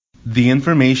The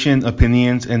information,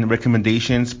 opinions, and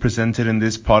recommendations presented in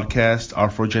this podcast are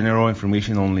for general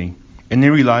information only. Any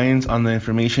reliance on the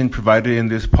information provided in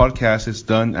this podcast is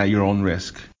done at your own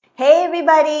risk. Hey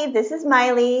everybody, this is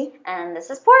Miley. And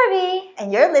this is Porby.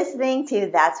 And you're listening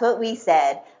to That's What We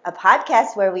Said, a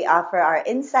podcast where we offer our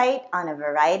insight on a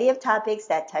variety of topics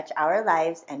that touch our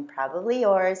lives and probably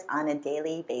yours on a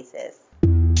daily basis.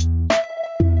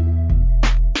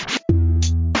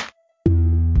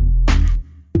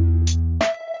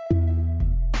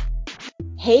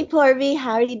 Hey Porby,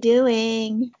 how are you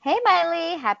doing? Hey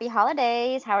Miley, happy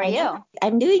holidays. How are you?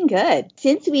 I'm doing good.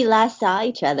 Since we last saw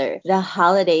each other, the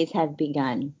holidays have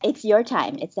begun. It's your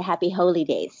time. It's the happy holy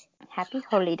days. Happy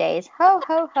holidays. Ho,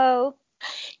 ho, ho.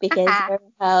 Because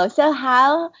so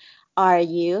how are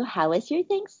you? How was your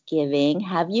Thanksgiving?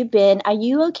 Have you been? Are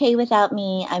you okay without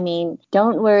me? I mean,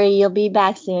 don't worry. You'll be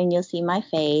back soon. You'll see my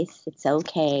face. It's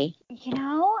okay. You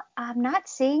know, not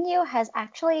seeing you has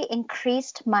actually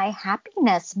increased my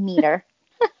happiness meter.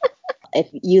 If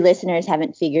you listeners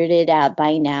haven't figured it out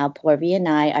by now, Porby and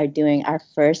I are doing our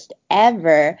first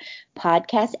ever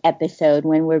podcast episode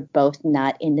when we're both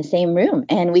not in the same room.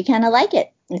 And we kind of like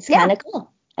it. It's kind of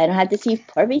cool. I don't have to see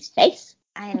Porby's face.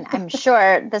 And I'm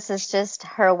sure this is just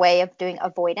her way of doing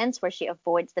avoidance, where she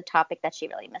avoids the topic that she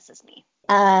really misses me.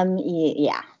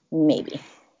 Yeah, maybe.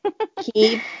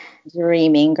 Keep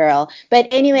dreaming, girl. But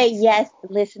anyway, yes,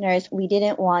 listeners, we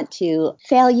didn't want to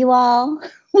fail you all.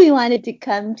 We wanted to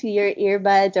come to your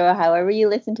earbuds or however you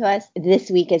listen to us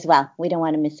this week as well. We don't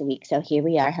want to miss a week. So here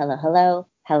we are. Hello, hello.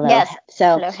 Hello. Yes.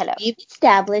 So hello. We've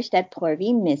established that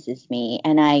Porby misses me,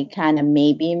 and I kind of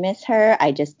maybe miss her.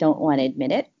 I just don't want to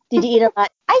admit it. Did you eat a lot?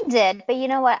 I did, but you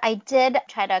know what? I did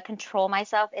try to control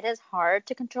myself. It is hard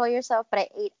to control yourself, but I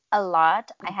ate a lot.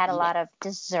 I had a lot of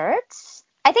desserts.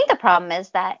 I think the problem is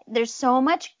that there's so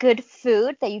much good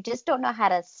food that you just don't know how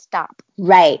to stop.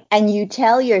 Right. And you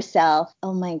tell yourself,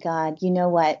 oh my God, you know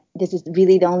what? This is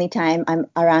really the only time I'm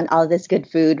around all this good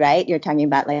food, right? You're talking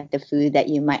about like the food that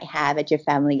you might have at your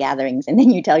family gatherings. And then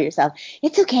you tell yourself,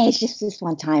 it's okay. It's just this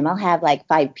one time. I'll have like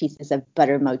 5 pieces of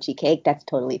butter mochi cake. That's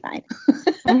totally fine.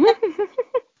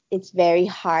 It's very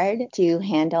hard to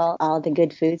handle all the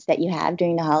good foods that you have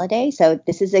during the holiday. So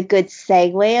this is a good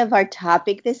segue of our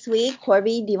topic this week.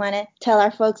 Porby, do you want to tell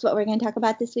our folks what we're going to talk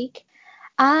about this week?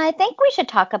 I think we should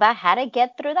talk about how to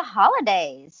get through the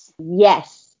holidays.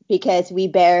 Yes, because we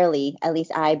barely, at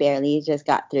least I barely, just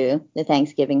got through the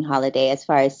Thanksgiving holiday as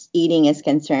far as eating is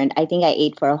concerned. I think I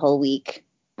ate for a whole week.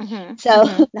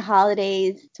 So the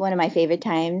holidays, it's one of my favorite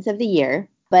times of the year.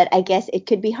 But I guess it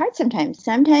could be hard sometimes.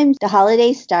 Sometimes the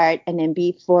holidays start and then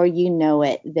before you know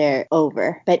it, they're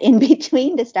over. But in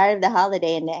between the start of the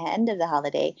holiday and the end of the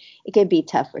holiday, it could be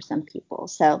tough for some people.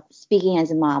 So speaking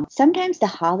as a mom, sometimes the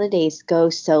holidays go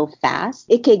so fast,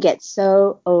 it could get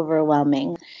so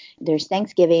overwhelming. There's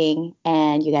Thanksgiving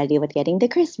and you got to deal with getting the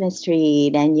Christmas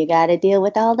tree and you got to deal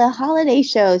with all the holiday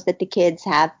shows that the kids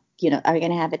have are going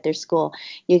to have at their school.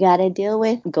 You got to deal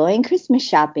with going Christmas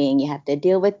shopping. You have to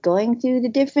deal with going through the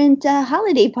different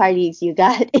holiday parties you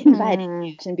got invited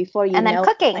and before you know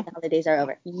cooking. The holidays are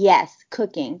over. Yes,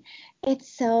 cooking. It's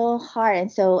so hard.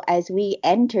 And so as we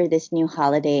enter this new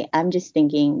holiday, I'm just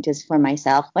thinking just for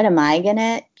myself, what am I going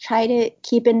to try to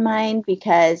keep in mind?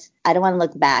 Because I don't want to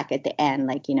look back at the end,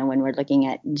 like, when we're looking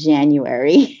at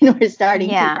January and we're starting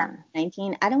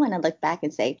 2019. I don't want to look back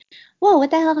and say, whoa,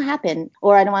 what the hell happened?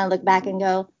 Or I don't want to look back and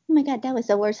go, oh my God, that was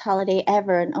the worst holiday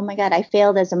ever. And oh my God, I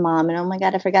failed as a mom. And oh my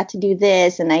God, I forgot to do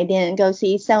this. And I didn't go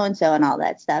see so-and-so and all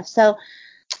that stuff. So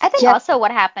I think also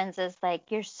what happens is like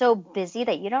you're so busy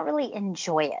that you don't really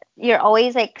enjoy it. You're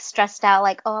always like stressed out,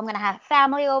 like, oh, I'm going to have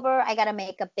family over. I got to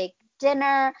make a big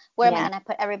dinner. Where am I going to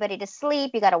put everybody to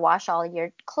sleep? You got to wash all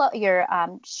your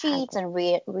sheets and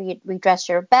redress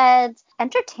your beds.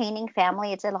 Entertaining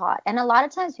family, it's a lot. And a lot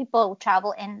of times people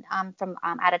travel in from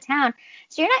out of town.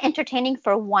 So you're not entertaining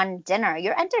for one dinner.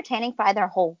 You're entertaining for either a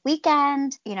whole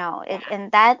weekend,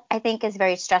 and that I think is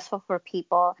very stressful for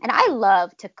people. And I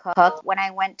love to cook. When I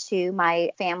went to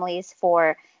my family's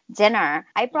for dinner,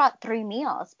 I brought 3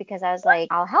 meals because I was like,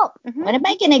 I'll help. When am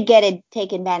I going to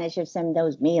take advantage of some of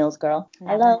those meals, girl?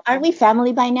 Hello? Aren't we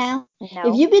family by now? No.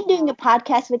 If you've been doing a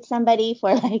podcast with somebody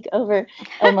for like over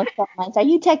almost 12 months, are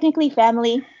you technically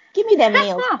family? Give me them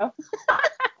meals, girl.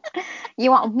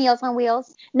 You want Meals on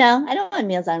Wheels? No, I don't want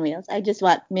Meals on Wheels. I just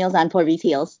want Meals on Porby's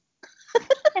heels.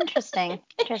 Interesting.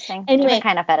 Anyway, different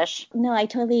kind of fetish. No, I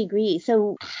totally agree.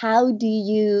 So how do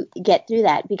you get through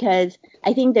that? Because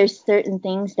I think there's certain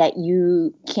things that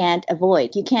you can't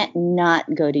avoid. You can't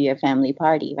not go to your family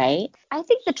party, right? I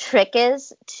think the trick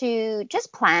is to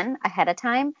just plan ahead of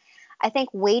time. I think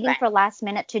waiting for last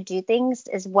minute to do things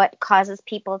is what causes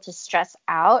people to stress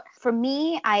out. For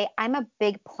me, I'm a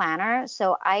big planner.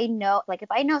 So I know, like,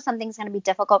 if I know something's going to be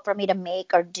difficult for me to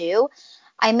make or do,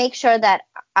 I make sure that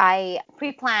I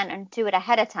pre-plan and do it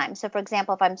ahead of time. So, for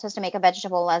example, if I'm supposed to make a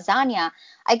vegetable lasagna,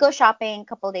 I go shopping a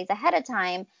couple of days ahead of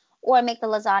time, or I make the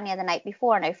lasagna the night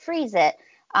before and I freeze it,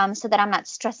 so that I'm not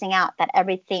stressing out that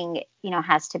everything,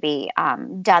 has to be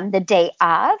done the day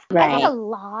of. Right. I think a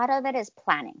lot of it is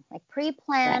planning, like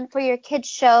pre-plan for your kids'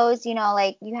 shows,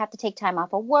 like you have to take time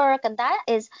off of work, and that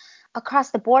is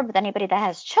across the board with anybody that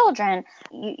has children.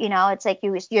 It's like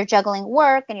you're juggling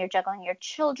work and you're juggling your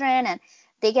children, and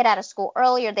they get out of school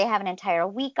earlier, they have an entire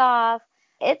week off.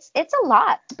 It's a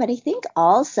lot. But I think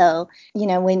also,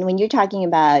 when you're talking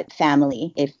about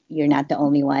family, if you're not the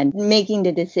only one making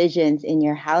the decisions in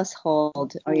your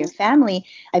household or your family,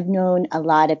 I've known a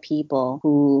lot of people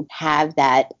who have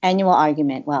that annual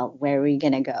argument, well, where are we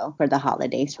going to go for the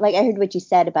holidays? Like I heard what you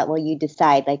said about, well, you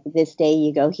decide like this day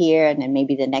you go here and then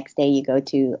maybe the next day you go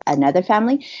to another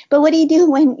family. But what do you do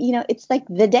when, it's like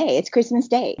the day, it's Christmas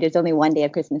Day. There's only one day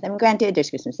of Christmas. I mean, granted, there's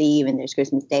Christmas Eve and there's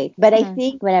Christmas Day. But I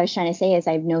think what I was trying to say is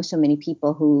I know so many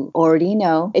people who already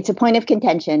know it's a point of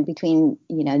contention between,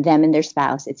 them and their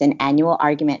spouse. It's an annual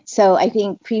argument. So I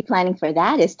think pre-planning for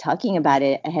that is talking about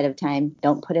it ahead of time.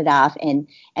 Don't put it off and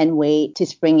wait to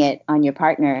spring it on your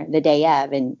partner the day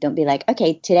of. And don't be like,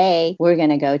 okay, today we're going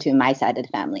to go to my side of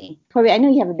the family. Corey, I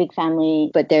know you have a big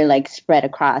family, but they're like spread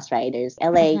across, right? There's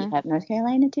LA, you have North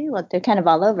Carolina too. Well, they're kind of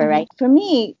all over, right? For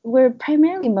me, we're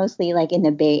primarily mostly like in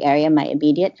the Bay Area, my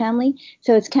immediate family.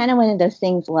 So it's kind of one of those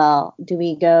things, well, do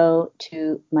we go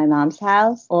to my mom's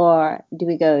house or do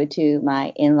we go to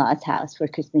my in-laws' house for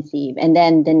Christmas Eve? And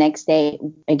then the next day,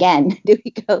 again, do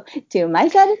we go to my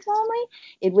side of the family?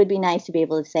 It would be nice to be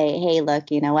able to say, hey,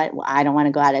 look, you know what? I don't want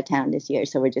to go out of town this year,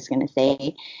 so we're just going to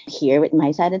stay here with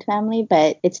my side of the family.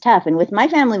 But it's tough. And with my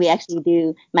family, we actually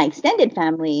do, my extended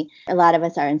family, a lot of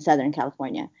us are in Southern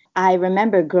California. I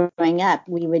remember growing up,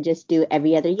 we would just do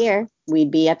every other year. We'd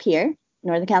be up here,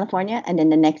 Northern California, and then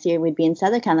the next year we'd be in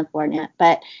Southern California.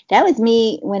 But that was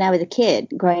me when I was a kid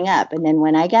growing up. And then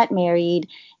when I got married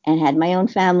and had my own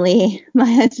family,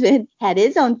 my husband had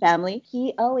his own family,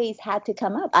 he always had to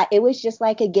come up. It was just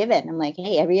like a given. I'm like,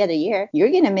 hey, every other year, you're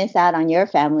going to miss out on your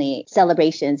family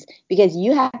celebrations because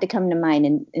you have to come to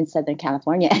mine in Southern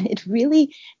California. And it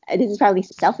really, this is probably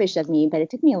selfish of me, but it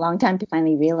took me a long time to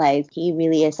finally realize he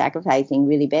really is sacrificing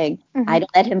really big. I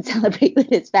don't let him celebrate with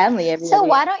his family every other year. So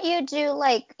why don't you do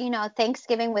like,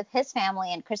 Thanksgiving with his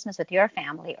family and Christmas with your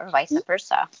family or vice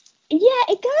versa? Yeah,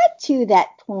 it got to that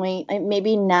point.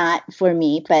 Maybe not for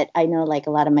me, but I know like a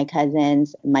lot of my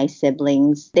cousins, my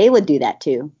siblings, they would do that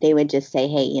too. They would just say,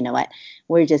 hey, you know what?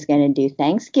 We're just going to do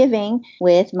Thanksgiving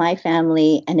with my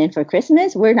family. And then for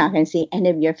Christmas, we're not going to see any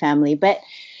of your family. But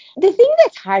the thing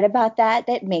that's hard about that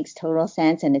makes total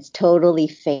sense and it's totally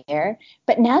fair.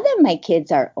 But now that my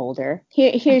kids are older,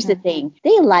 here's the thing.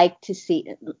 They like to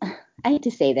see, I hate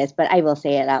to say this, but I will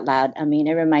say it out loud. I mean,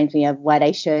 it reminds me of what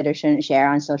I should or shouldn't share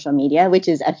on social media, which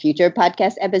is a future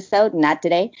podcast episode, not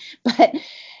today. But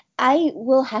I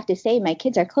will have to say my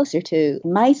kids are closer to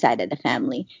my side of the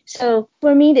family. So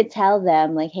for me to tell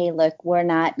them like, hey, look, we're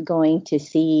not going to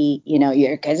see,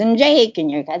 your cousin Jake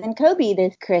and your cousin Kobe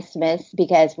this Christmas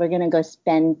because we're going to go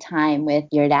spend time with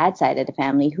your dad's side of the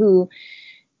family who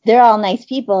they're all nice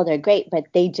people. They're great, but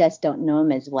they just don't know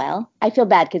him as well. I feel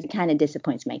bad because it kind of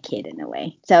disappoints my kid in a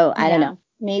way. So I don't know.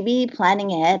 Maybe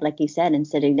planning ahead, like you said, and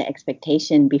setting the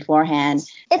expectation beforehand.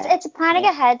 It's planning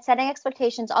ahead, setting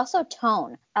expectations, also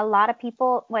tone. A lot of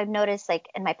people, I've noticed like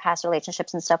in my past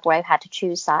relationships and stuff where I've had to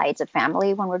choose sides of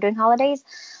family when we're doing holidays,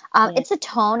 it's a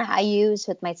tone I use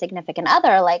with my significant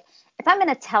other. Like if I'm in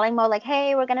a telling mode, like,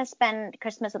 hey, we're going to spend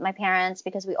Christmas with my parents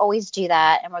because we always do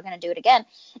that and we're going to do it again,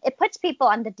 it puts people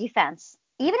on the defense.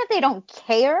 Even if they don't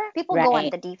care, people go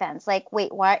on the defense. Like,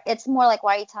 wait, why? It's more like,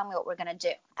 why are you telling me what we're going to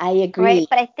do? I agree. Right?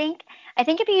 But I think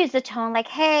if you use the tone like,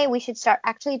 hey, we should start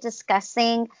actually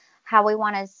discussing how we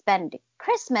want to spend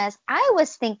Christmas. I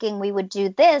was thinking we would do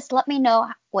this. Let me know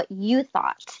what you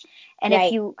thought. And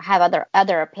if you have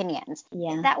other opinions.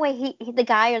 Yeah. That way the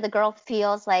guy or the girl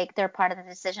feels like they're part of the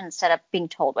decision instead of being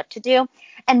told what to do.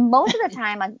 And most of the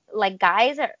time, like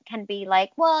guys can be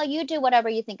like, well, you do whatever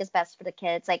you think is best for the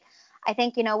kids. Like, I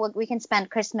think, we can spend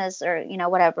Christmas or,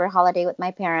 whatever holiday with my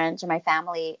parents or my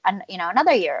family,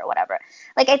 another year or whatever.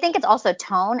 Like, I think it's also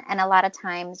tone. And a lot of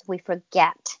times we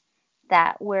forget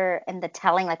that we're in the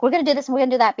telling, like we're going to do this and we're going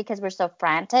to do that because we're so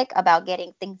frantic about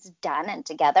getting things done and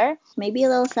together. Maybe a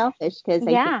little selfish because I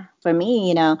think Yeah. for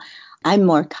me, I'm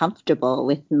more comfortable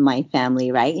with my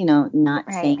family, right? Not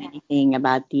Right. saying anything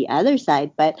about the other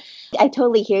side, but I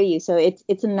totally hear you. So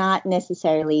it's not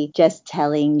necessarily just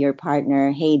telling your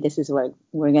partner, hey, this is what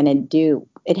we're going to do.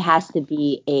 It has to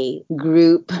be a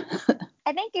group.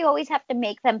 I think you always have to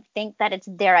make them think that it's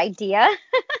their idea.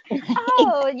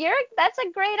 Oh, that's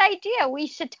a great idea. We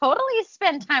should totally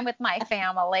spend time with my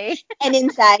family. And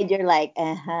inside you're like,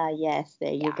 yes,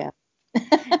 there you go.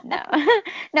 No,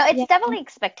 no, it's Yeah. definitely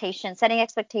expectations, setting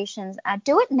expectations.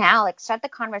 Do it now, like start the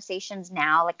conversations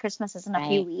now. Like Christmas is in a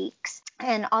few weeks.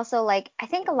 And also, like, I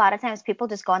think a lot of times people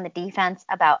just go on the defense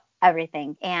about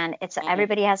everything. And it's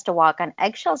everybody has to walk on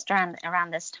eggshells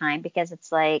around this time because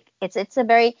it's like,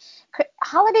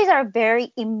 holidays are a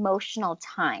very emotional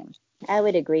time. I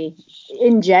would agree.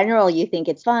 In general, you think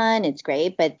it's fun, it's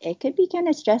great, but it could be kind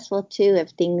of stressful too if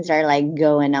things are like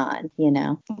going on,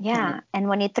 Yeah. And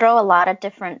when you throw a lot of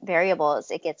different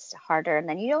variables, it gets harder and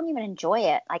then you don't even enjoy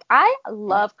it. Like I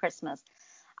love Christmas.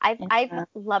 I've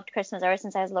loved Christmas ever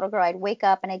since I was a little girl. I'd wake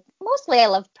up and I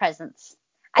love presents.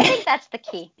 I think that's the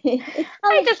key.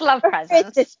 I just love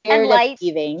presents the spirit and lights. Of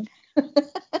giving.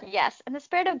 Yes, and the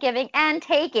spirit of giving and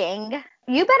taking.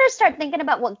 You better start thinking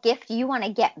about what gift you want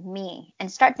to get me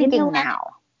and start thinking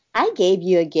now. I gave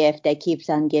you a gift that keeps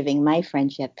on giving, my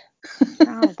friendship.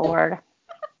 Oh, Lord.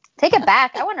 Take it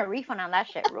back. I want a refund on that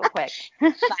shit real quick.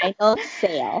 Final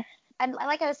sale. And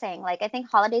like I was saying, like I think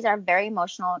holidays are a very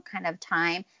emotional kind of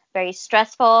time, very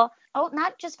stressful. Oh,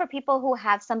 not just for people who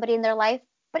have somebody in their life,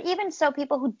 but even so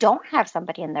people who don't have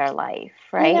somebody in their life,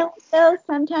 right? So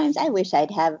sometimes I wish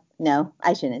no,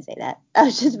 I shouldn't say that. I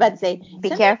was just about to say. Be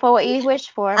careful what you wish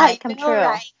for might come true.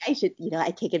 Right? I should,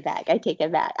 I take it back.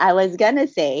 I was going to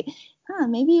say,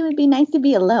 maybe it would be nice to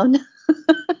be alone.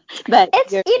 But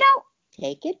it's,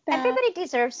 take it back. Everybody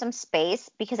deserves some space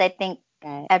because I think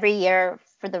every year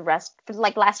for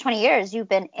like last 20 years, you've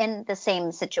been in the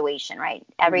same situation, right?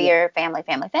 Every year, family.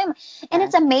 And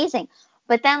it's amazing.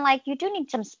 But then like you do need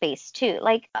some space too,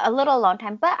 like a little alone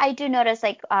time. But I do notice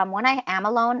like when I am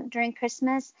alone during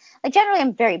Christmas, like generally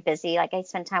I'm very busy. Like I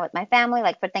spend time with my family.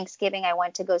 Like for Thanksgiving, I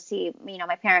went to go see,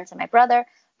 my parents and my brother.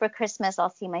 For Christmas,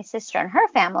 I'll see my sister and her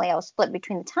family. I'll split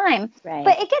between the time. Right.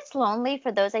 But it gets lonely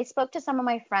for those. I spoke to some of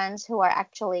my friends who are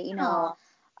actually,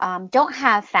 don't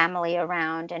have family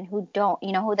around and who don't,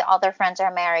 all their friends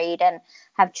are married and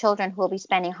have children who will be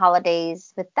spending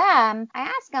holidays with them. I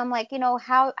asked them, like,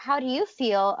 how do you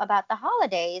feel about the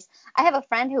holidays? I have a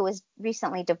friend who was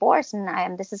recently divorced,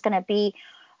 and this is going to be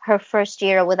her first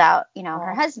year without,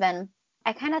 her husband.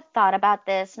 I kind of thought about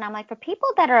this and I'm like, for people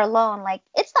that are alone, like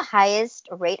it's the highest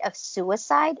rate of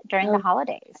suicide during the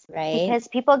holidays. Right. Because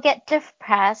people get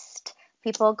depressed.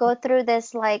 People go through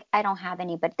this, like, I don't have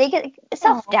anybody. They get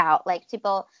self-doubt. Like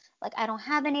people, like, I don't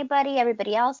have anybody.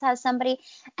 Everybody else has somebody.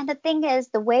 And the thing is,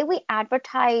 the way we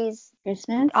advertise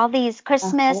Christmas, all these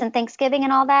Christmas and Thanksgiving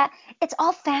and all that, it's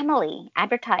all family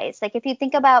advertised. Like if you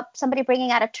think about somebody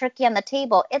bringing out a turkey on the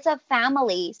table, it's a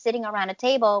family sitting around a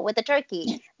table with a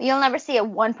turkey. You'll never see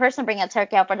one person bring a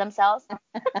turkey out for themselves.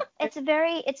 It's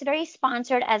very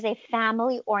sponsored as a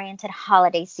family-oriented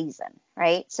holiday season,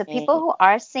 right? So people who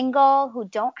are single, who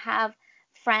don't have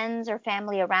friends or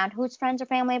family around, whose friends or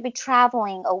family will be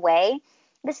traveling away,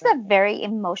 this is a very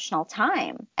emotional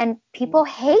time, and people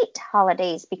hate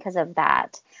holidays because of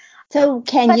that. So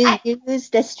can you use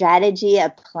the strategy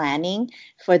of planning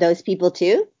for those people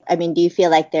too? I mean, do you feel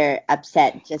like they're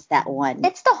upset just that one?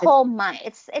 It's the whole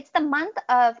month. It's the month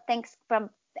of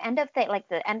from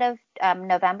the end of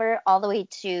November all the way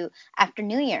to after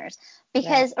New Year's.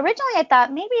 Because originally I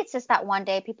thought maybe it's just that one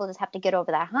day people just have to get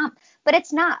over that hump. But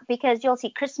it's not, because you'll see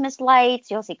Christmas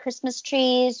lights, you'll see Christmas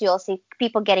trees, you'll see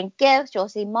people getting gifts, you'll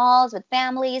see malls with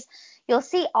families. You'll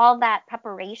see all that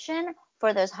preparation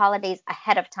for those holidays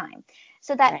ahead of time.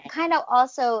 So that kind of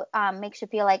also makes you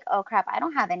feel like, oh crap, I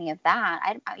don't have any of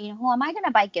that. Who am I going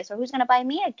to buy gifts, or who's going to buy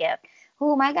me a gift?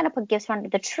 Who am I going to put gifts under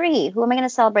the tree? Who am I going to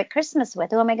celebrate Christmas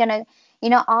with? Who am I going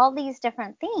to, all these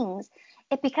different things.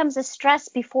 It becomes a stress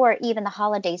before even the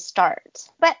holidays start.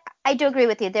 But I do agree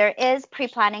with you. There is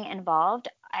pre-planning involved.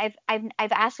 I've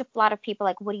asked a lot of people,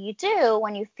 like, what do you do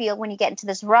when you get into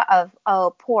this rut of,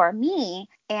 oh, poor me?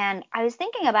 And I was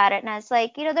thinking about it, and I was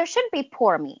like, there shouldn't be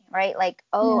poor me, right? Like,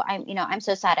 oh, I'm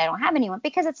so sad I don't have anyone,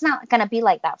 because it's not going to be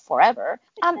like that forever.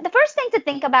 The first thing to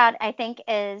think about, I think,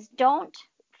 is don't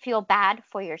feel bad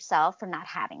for yourself for not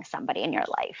having somebody in your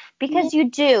life, because you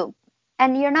do.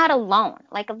 And you're not alone.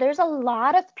 Like, there's a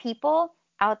lot of people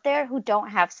out there who don't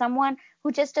have someone,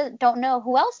 who just don't know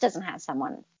who else doesn't have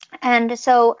someone. And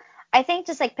so I think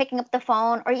just like picking up the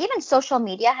phone, or even social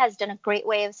media has done a great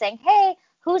way of saying, hey,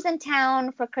 who's in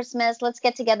town for Christmas? Let's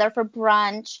get together for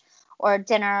brunch or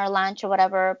dinner or lunch or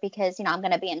whatever, because, you know, I'm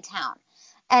going to be in town.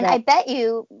 And right. I bet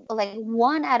you like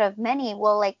one out of many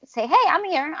will like say, hey, I'm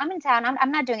here. I'm in town.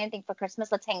 I'm not doing anything for Christmas.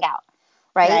 Let's hang out.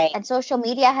 Right. And social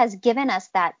media has given us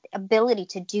that ability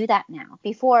to do that now.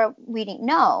 Before, we didn't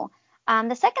know.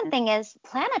 The second thing is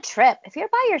plan a trip. If you're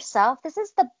by yourself, this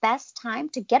is the best time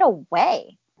to get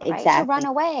away. Right? Exactly. To run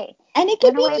away. And it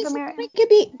could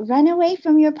be run away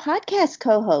from your podcast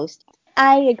co-host.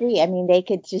 I agree. I mean, they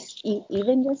could just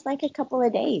even just like a couple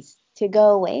of days to go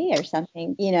away or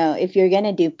something. You know, if you're going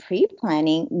to do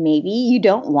pre-planning, maybe you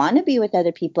don't want to be with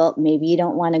other people. Maybe you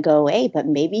don't want to go away, but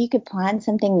maybe you could plan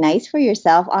something nice for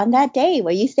yourself on that day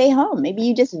where you stay home. Maybe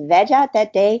you just veg out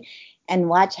that day and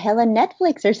watch hella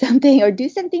Netflix or something, or do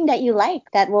something that you like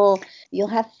that you'll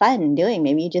have fun doing.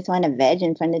 Maybe you just want to veg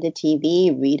in front of the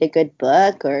TV, read a good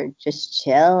book, or just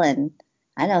chill and,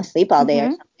 I don't know, sleep all day or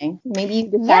something. Maybe you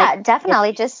decide. Yeah,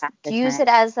 definitely. Just use it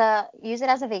as a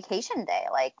vacation day.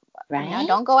 Like, right? You know,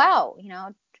 don't go out, you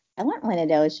know. I want one of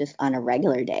those just on a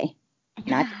regular day.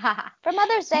 Not for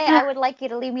Mother's Day, I would like you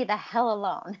to leave me the hell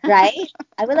alone. Right?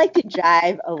 I would like to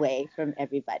drive away from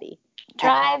everybody.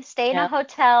 Stay in a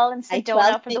hotel in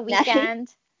Sedona for the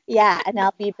weekend. Yeah, and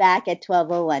I'll be back at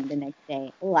 12:01 the next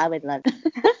day. Oh, I would love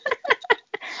that.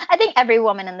 I think every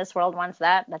woman in this world wants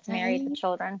that. That's married with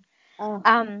children. Oh,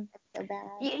 so bad.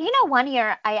 You know, one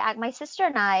year, my sister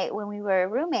and I, when we were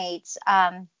roommates,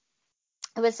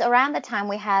 it was around the time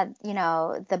we had, you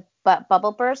know, the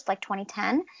bubble burst, like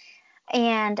 2010.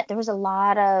 And there was a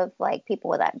lot of like people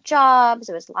without jobs.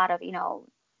 There was a lot of, you know,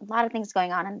 a lot of things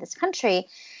going on in this country.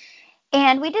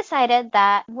 And we decided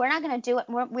that we're not going to do it.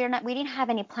 We didn't have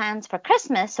any plans for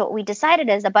Christmas. So what we decided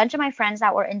is a bunch of my friends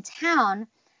that were in town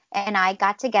and I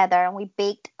got together and we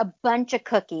baked a bunch of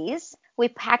cookies. We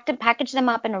packaged them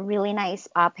up in a really nice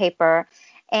paper,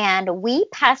 and we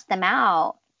passed them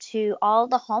out to all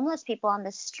the homeless people on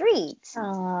the streets.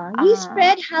 Oh, you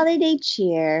spread holiday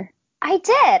cheer. I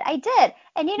did.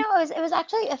 And you know, it was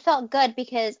actually, it felt good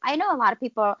because I know a lot of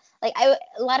people, like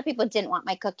a lot of people didn't want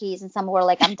my cookies, and some were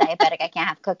like, I'm diabetic, I can't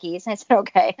have cookies. And I said,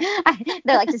 okay.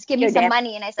 They're like, just give me some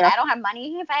money. And I said, I don't have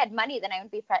money. If I had money, then I would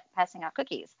be passing out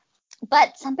cookies.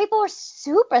 But some people were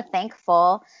super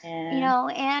thankful, you know,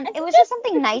 and it was just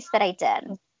something nice that I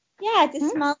did. Yeah, it's the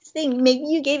smallest thing. Maybe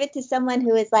you gave it to someone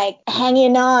who is like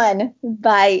hanging on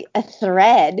by a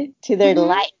thread to their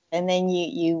life, and then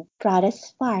you brought a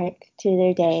spark to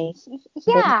their day.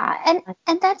 Yeah,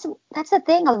 and that's the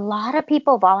thing. A lot of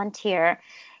people volunteer.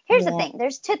 Here's the thing.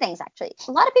 There's two things actually.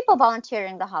 A lot of people volunteer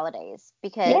during the holidays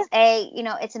because you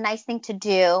know, it's a nice thing to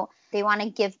do. They want to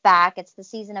give back. It's the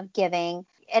season of giving.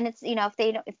 And it's, you know,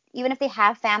 even if they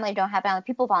have family or don't have family,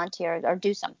 people volunteer or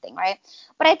do something, right?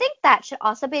 But I think that should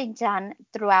also be done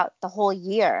throughout the whole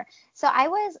year. So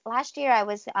last year I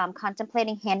was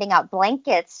contemplating handing out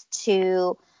blankets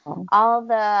to all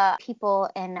the people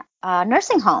in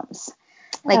nursing homes,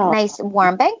 like nice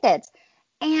warm blankets.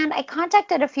 And I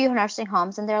contacted a few nursing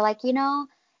homes, and they're like, you know,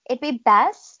 it'd be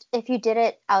best if you did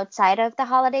it outside of the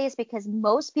holidays because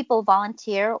most people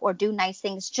volunteer or do nice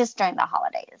things just during the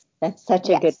holidays. That's such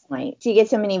a good point. So you get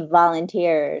so many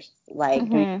volunteers like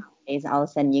during the holidays, all of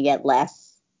a sudden you get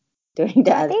less during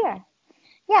the other.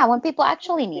 Yeah, when people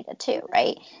actually need it too,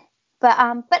 right? But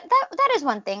that is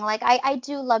one thing. Like I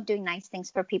do love doing nice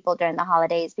things for people during the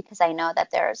holidays because I know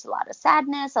that there's a lot of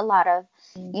sadness, a lot of,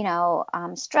 you know,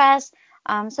 stress.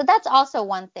 So that's also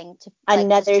one thing to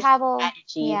another travel.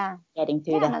 Strategy. Getting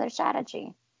through another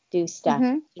strategy. Do stuff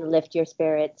to lift your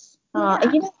spirits. You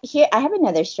know, here I have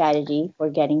another strategy for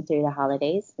getting through the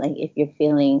holidays. Like if you're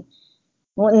feeling,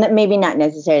 well, maybe not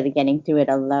necessarily getting through it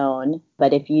alone,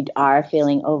 but if you are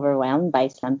feeling overwhelmed by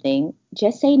something,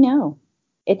 just say no.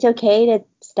 It's okay to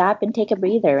stop and take a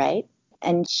breather, right?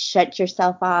 And shut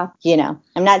yourself off. You know,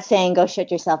 I'm not saying go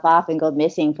shut yourself off and go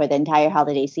missing for the entire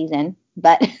holiday season,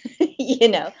 but you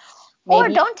know. Or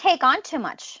don't take on too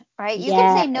much, right? You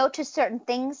can say no to certain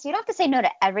things. You don't have to say no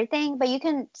to everything, but you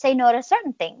can say no to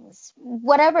certain things,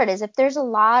 whatever it is. If there's a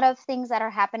lot of things that are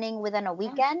happening within a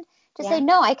weekend, just say,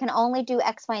 no, I can only do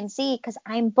X, Y, and Z because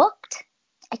I'm booked.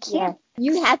 I can't.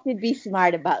 You have to be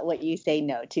smart about what you say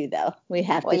no to, though. We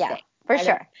have to say. For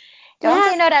sure.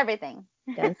 Don't say no to everything.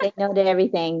 Don't say no to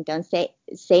everything. Don't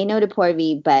say no to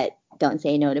Porvy, but don't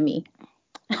say no to me.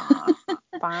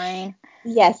 Fine.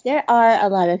 Yes, there are a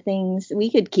lot of things. We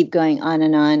could keep going on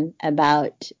and on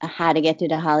about how to get through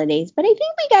the holidays, but I think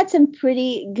we got some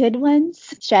pretty good ones.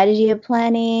 Strategy of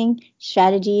planning,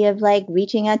 strategy of like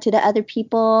reaching out to the other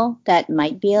people that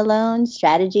might be alone,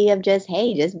 strategy of just,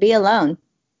 hey, just be alone,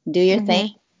 do your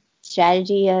thing,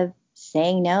 strategy of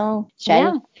saying no,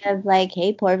 strategy of like,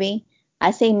 hey, Porby, I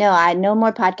say no. No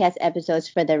more podcast episodes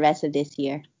for the rest of this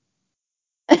year.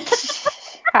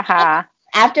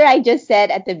 After I just said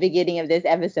at the beginning of this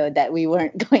episode that we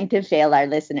weren't going to fail our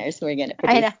listeners, we're going to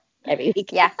produce every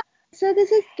week. Yeah. So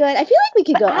this is good. I feel like we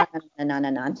could go on and on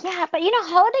and on. Yeah, but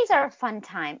holidays are a fun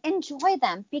time. Enjoy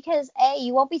them because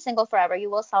you won't be single forever.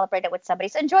 You will celebrate it with somebody.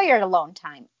 So enjoy your alone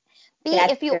time.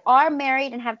 If you are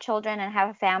married and have children and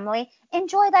have a family,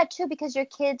 enjoy that too because your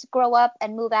kids grow up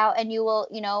and move out and you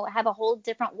will, have a whole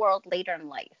different world later in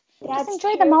life. Just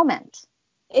enjoy the moment.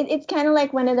 It's kind of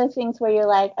like one of those things where you're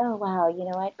like, oh, wow, you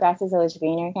know what? Grass is always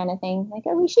greener kind of thing. Like,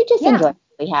 oh, we should just enjoy what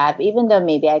we have, even though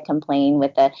maybe I complain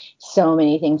with so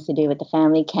many things to do with the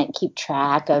family, can't keep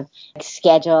track of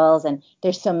schedules, and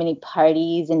there's so many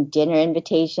parties and dinner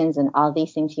invitations and all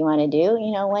these things you want to do.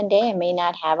 One day I may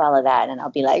not have all of that, and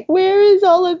I'll be like, where is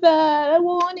all of that? I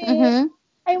want it.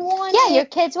 I want it. Yeah, your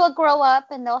kids will grow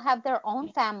up and they'll have their own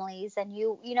families, and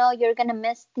you're going to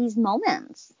miss these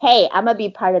moments. Hey, I'm going to be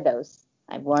part of those.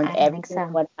 I've warned every single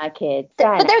one of my kids.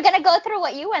 But they're going to go through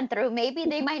what you went through. Maybe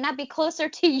they might not be closer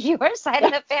to your side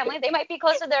of the family. They might be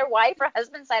closer to their wife or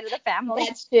husband's side of the family.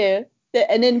 That's true.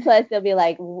 And then plus they'll be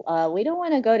like, we don't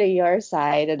want to go to your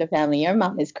side of the family. Your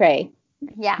mom is cray.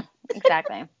 Yeah,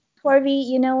 exactly. Porby,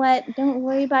 you know what? Don't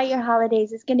worry about your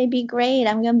holidays. It's going to be great.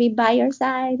 I'm going to be by your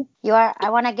side. You are. I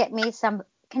want to get me some.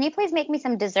 Can you please make me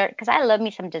some dessert? Because I love me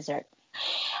some dessert.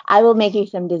 I will make you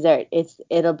some dessert.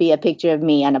 It'll be a picture of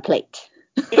me on a plate.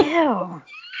 Ew.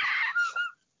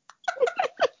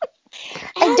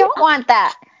 I don't want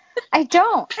that. I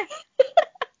don't.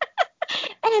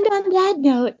 And on that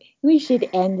note, we should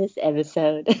end this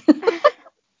episode.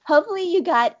 Hopefully you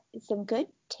got some good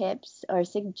tips or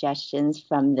suggestions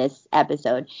from this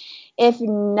episode. If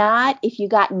not, if you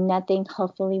got nothing,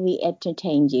 hopefully we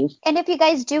entertained you. And if you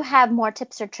guys do have more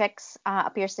tips or tricks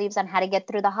up your sleeves on how to get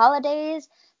through the holidays,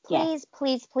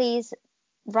 please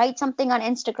write something on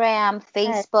Instagram,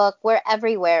 Facebook. We're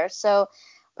everywhere. So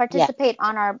participate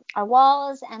on our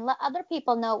walls and let other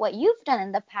people know what you've done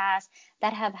in the past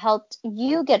that have helped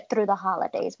you get through the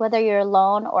holidays, whether you're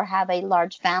alone or have a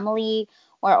large family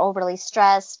or overly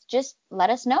stressed. Just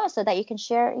let us know so that you can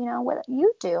share, what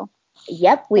you do.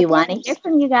 Yep, we want to hear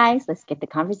from you guys. Let's get the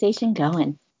conversation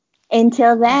going.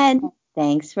 Until then,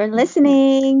 thanks for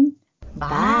listening.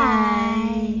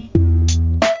 Bye.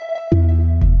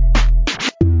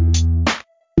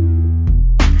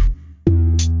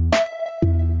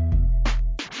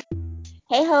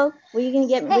 Hey ho, what are you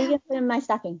gonna put in my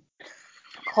stocking?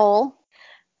 Coal.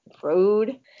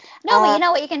 Rude. No, but you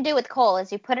know what you can do with coal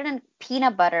is you put it in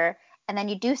peanut butter and then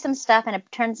you do some stuff and it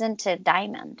turns into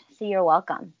diamond. So you're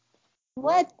welcome.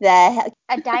 What the heck?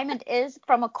 A diamond is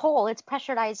from a coal. It's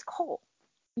pressurized coal.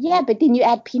 Yeah, but then you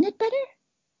add peanut butter?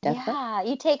 Yeah,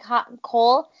 you take hot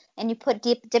coal and you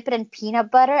dip it in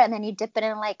peanut butter and then you dip it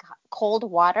in like cold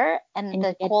water and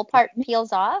the coal part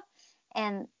peels off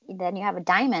and then you have a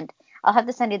diamond. I'll have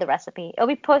to send you the recipe. It'll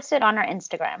be posted on our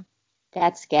Instagram.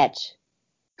 That's sketch.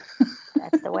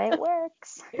 That's the way it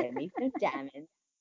works. Give me some diamonds.